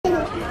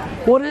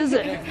What is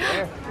it?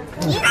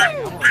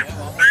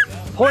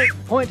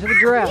 Point to the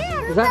giraffe.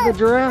 Is that the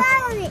giraffe?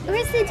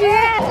 Where's the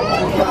giraffe?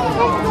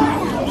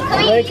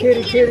 Hey,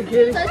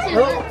 kitty.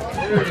 Oh.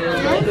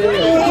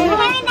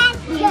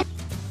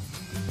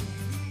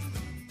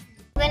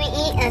 I'm gonna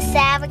eat a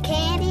sour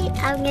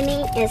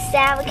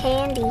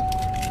candy.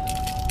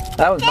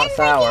 That was not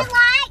sour.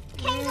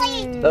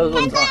 Kinsley,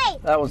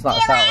 That was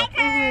not sour.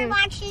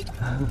 watch it.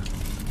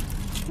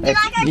 You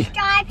like our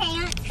sky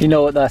pants? You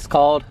know what that's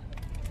called?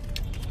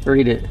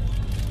 Read it.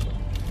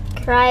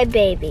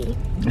 Crybaby.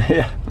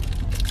 Yeah.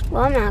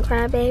 Well, I'm not a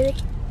crybaby.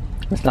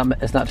 It's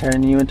not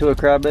turning you into a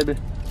crybaby?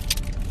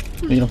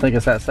 You don't think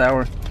it's that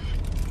sour?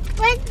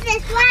 What's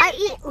this one? I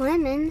eat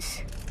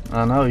lemons.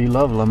 I know, you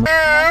love lemons.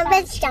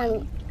 It's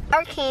yummy.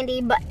 Our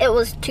candy, but it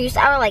was too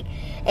sour. Like,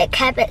 it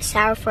kept it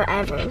sour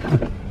forever.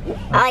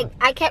 I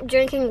kept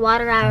drinking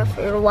water out of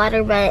the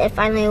water, but it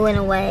finally went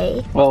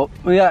away. Well,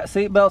 we got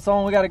seatbelts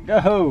on. We gotta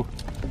go.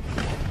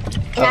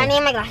 And I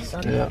need my glasses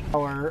on. Yeah.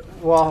 Our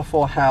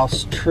Waffle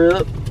House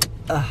trip.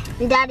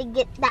 Daddy,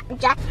 get that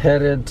jacket.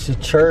 Headed to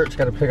church.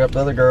 Gotta pick up the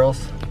other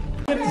girls.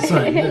 I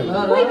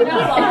know.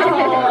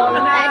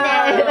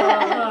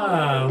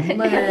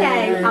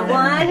 Okay, a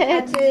 1,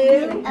 a 2.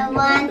 A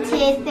 1, 2, 3.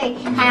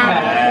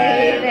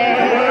 Happy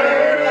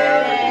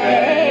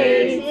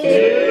birthday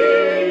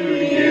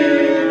to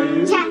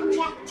you. Cha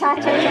cha cha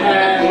cha.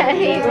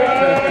 Happy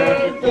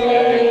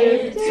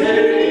birthday to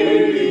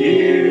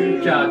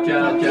you. Cha cha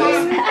cha.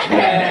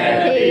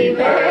 Happy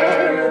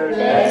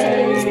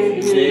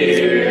birthday to you.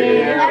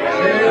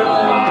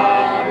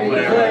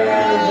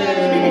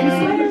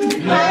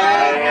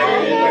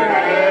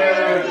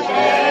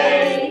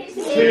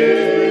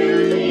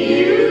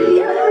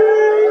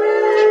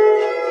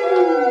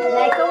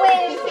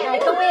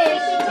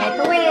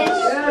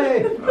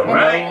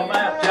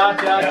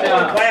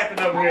 Clapping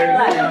over here.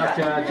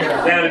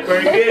 Sounded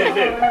pretty good, didn't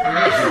it?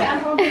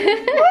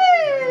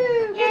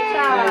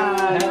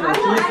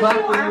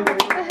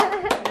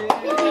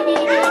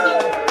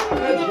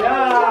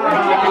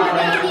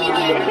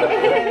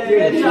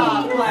 Good job. Good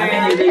job. How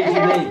many of these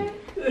you need?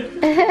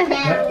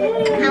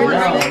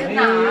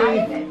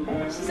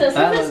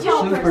 That looks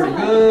super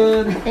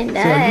good. It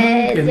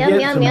does. Yum,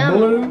 yum, yum.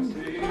 Blue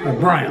or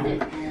brown?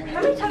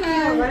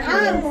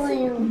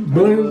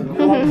 Blue.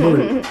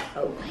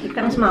 Here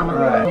comes Mama.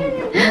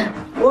 Right.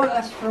 Well,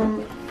 that's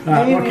from.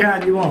 What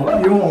kind you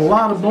want? You want a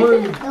lot of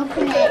blue?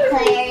 Open it,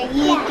 Claire.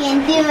 You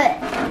can do it.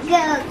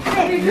 Go,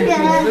 Claire. You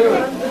can do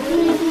it.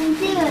 You can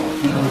do it.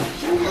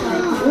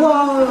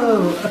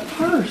 Whoa, a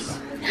purse.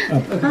 A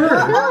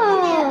purse.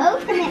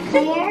 Open it,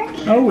 Claire.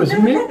 Oh, it's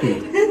Mickey.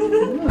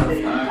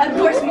 Of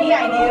course, me, I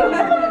do.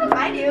 I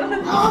do.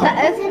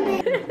 Open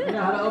it. You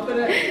know how to open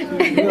it?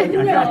 Look, I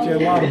got you a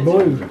lot of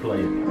blue.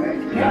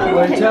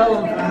 Well, tell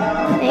them.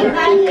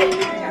 Thank you.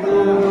 I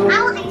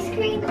want ice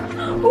cream.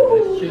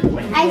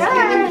 Ice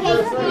cream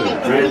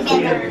and cake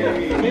together.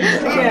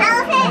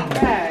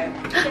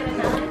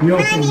 Elephant. You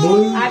want some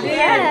blue? I did.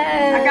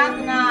 I got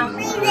the knife.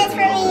 Read this for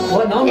me.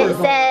 What number It is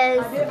it?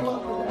 says,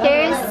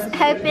 here's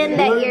hoping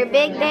that your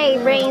big day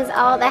brings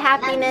all the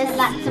happiness,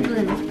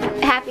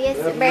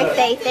 happiest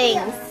birthday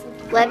things.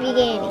 Love you,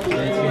 Danny.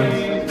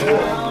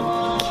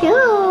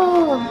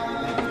 Cool.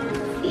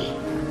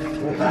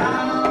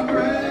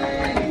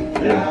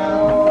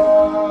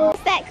 Is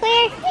that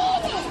clear?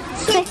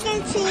 Trick or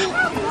treat.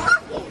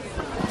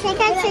 Trick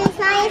or treat,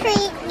 smiley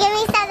treat. Give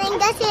me something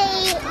to see.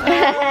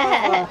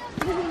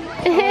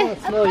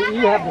 Smell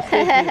you have the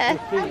stinky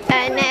feet. I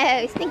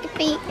know, stinky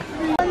feet.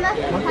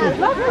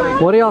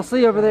 What do y'all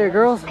see over there,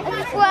 girls? A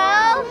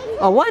squirrel.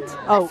 A what?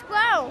 Oh,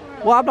 Squirrel.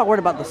 well, I'm not worried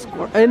about the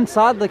squirrel.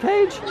 Inside the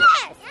cage?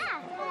 Yes.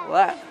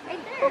 What?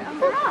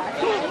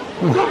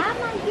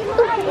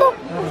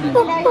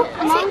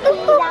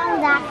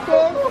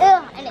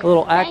 A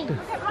little active.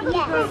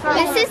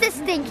 This is the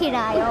stinking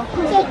aisle.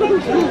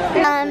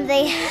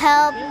 They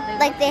help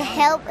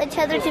each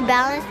other to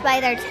balance by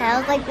their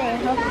tails, like they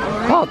help.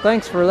 Oh,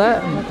 thanks for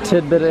that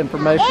tidbit of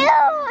information.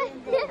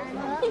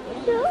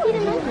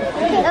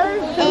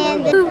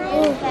 And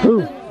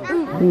Ooh.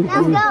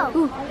 let's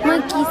go.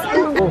 Monkeys.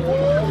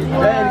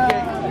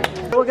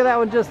 Look at that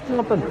one just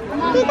jumping. He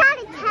got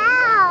a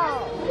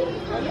cow.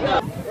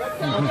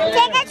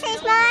 Take a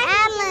treat,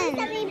 Alan.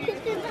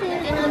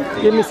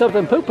 Give me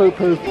something poo.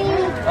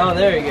 Oh,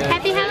 there you go.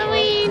 Happy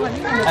Halloween.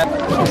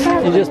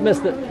 You just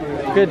missed it.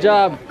 Good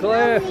job,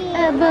 Claire.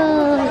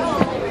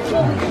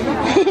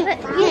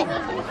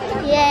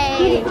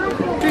 Yay.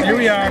 Here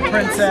we are,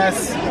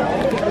 princess.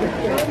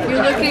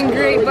 You're looking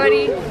great,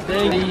 buddy.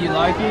 You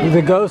like it?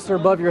 The ghosts are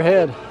above your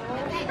head.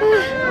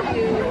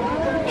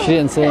 She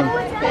didn't see him.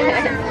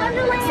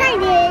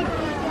 Excited.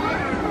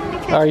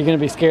 Are you going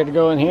to be scared to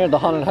go in here, the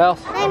haunted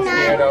house? I'm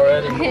Scared not.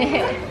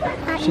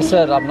 already. She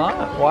said, I'm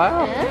not.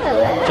 Wow.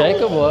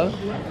 Jacob was.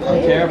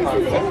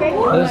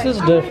 This is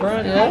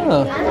different,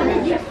 yeah.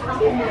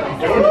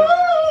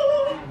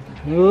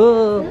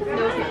 Ooh.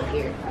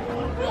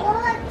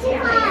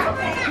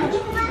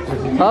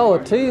 Oh,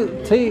 a tea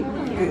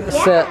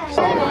set.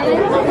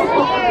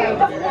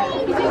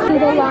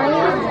 The lion.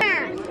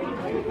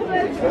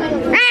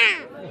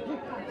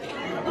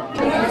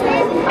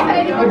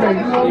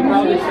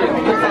 probably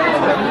shouldn't get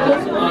that.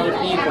 There's a lot of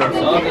people, so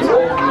I'll just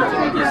hold you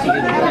until we get to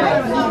the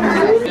draft.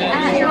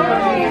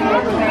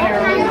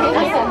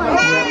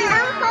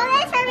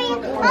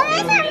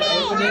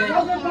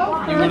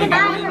 You want to go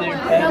in there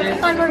and pet it?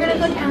 We're gonna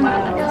go down.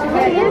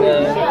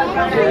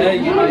 Yeah,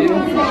 you do.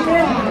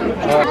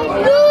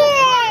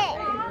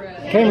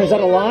 Cameron, is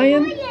that a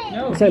lion?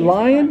 No. You say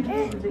lion?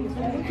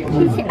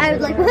 I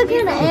was like, what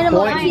kind of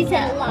animal? And she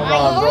said Come on,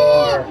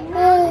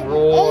 lion.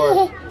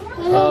 roar.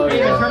 Oh,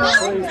 yeah.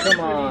 Please, come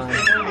on.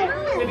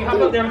 How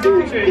about them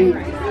two pictures?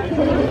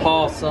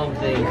 Paw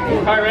something.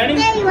 All right, ready?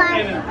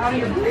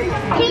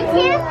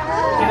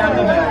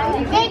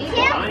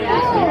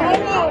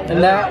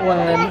 And that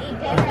one,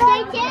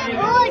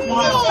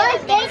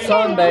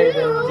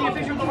 sunbathing.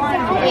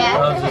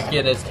 I'll just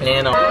get his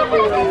tan on.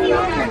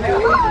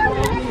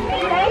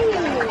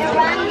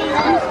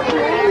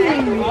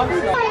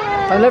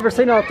 I've never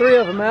seen all three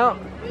of them out.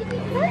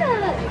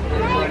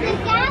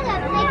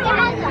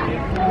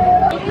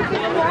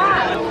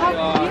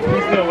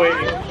 He's still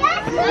waiting.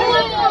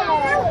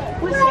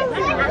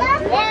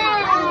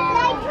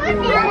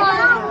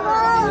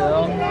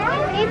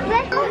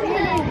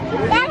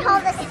 That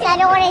holds a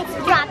shadow when it's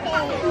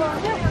dropping.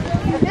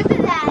 Look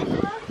at that.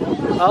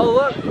 Oh,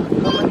 look,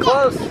 coming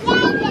close.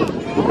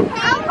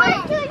 I want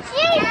to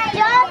see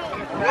just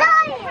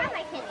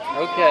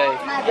Okay,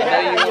 I know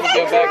you want to go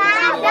back and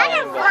see the Not a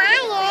lion, but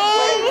lion.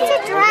 It's a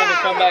we're going to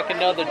giraffe. come back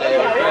another day,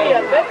 okay?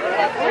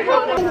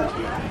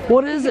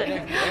 What is it?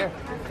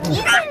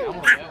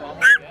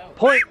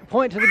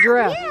 Point to the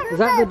giraffe. Is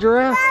that the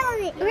giraffe?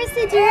 Where's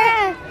the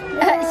giraffe?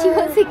 She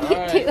wants to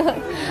get to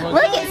him.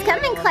 Look, it's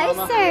coming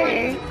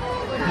closer.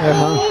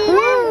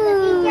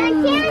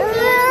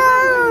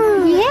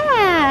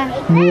 Yeah.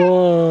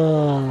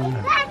 Whoa.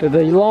 Did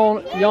the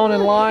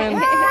yawning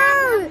lion?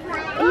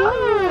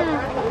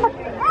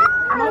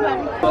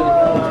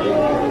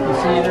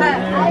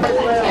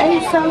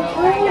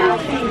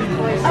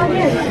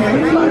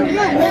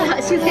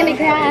 She's gonna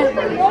grab.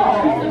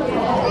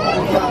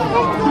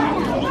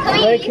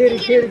 Hey, kitty,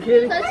 kitty,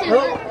 kitty.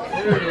 Oh.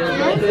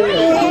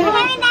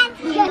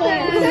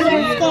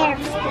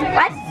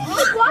 What?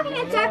 She's walking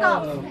in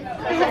circles.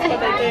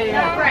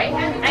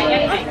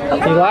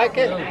 You like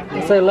it?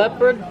 You say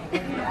leopard?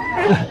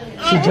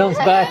 She jumps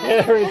back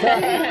every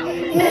time.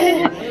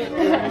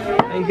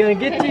 Are you gonna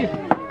get you?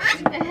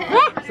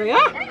 Say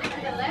ah!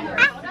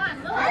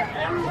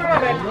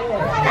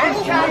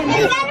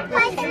 You gotta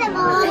play to them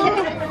all.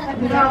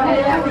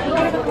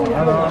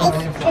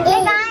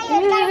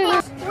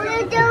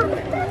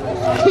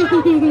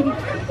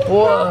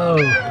 Whoa.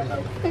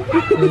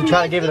 You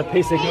try to give it a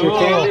piece of your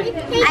candy?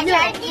 I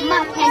tried to give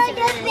my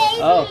piece.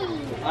 Oh,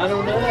 I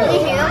don't know.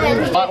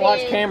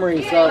 Watch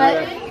Cameron's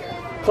there.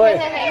 Claire.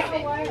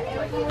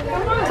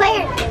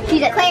 Claire.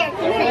 She's at Claire.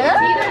 Come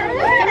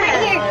right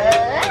here.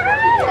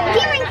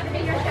 Cameron.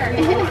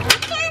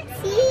 Can't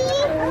see.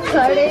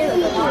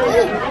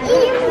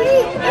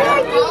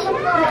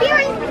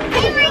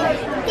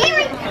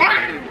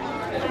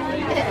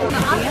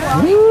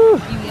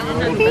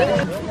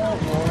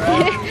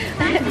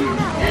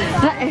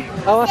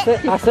 Oh, I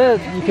said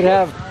you could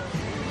have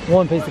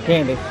one piece of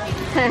candy.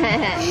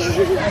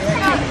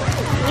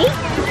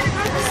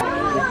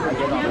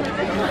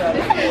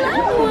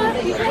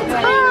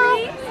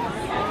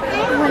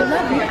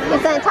 You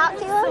gonna talk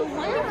to him?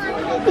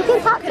 You can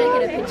talk to him.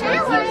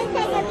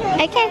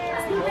 Okay.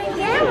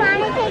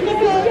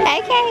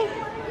 Okay.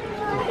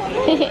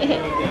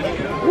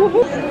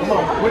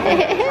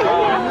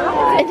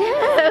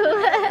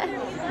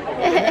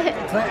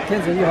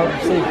 Kinsley, you hold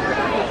your seat.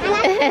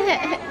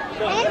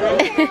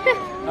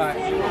 Alright.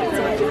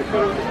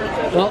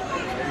 Well,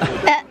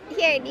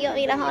 Here, do you want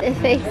me to hold his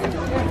face?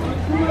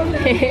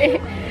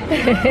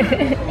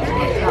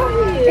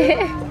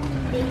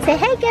 Say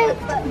hey, goat.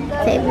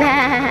 Say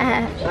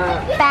ba.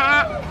 Ba.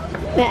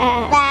 Ba.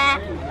 Ba.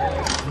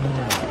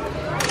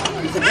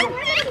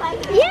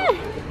 Yeah.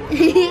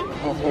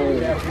 Oh.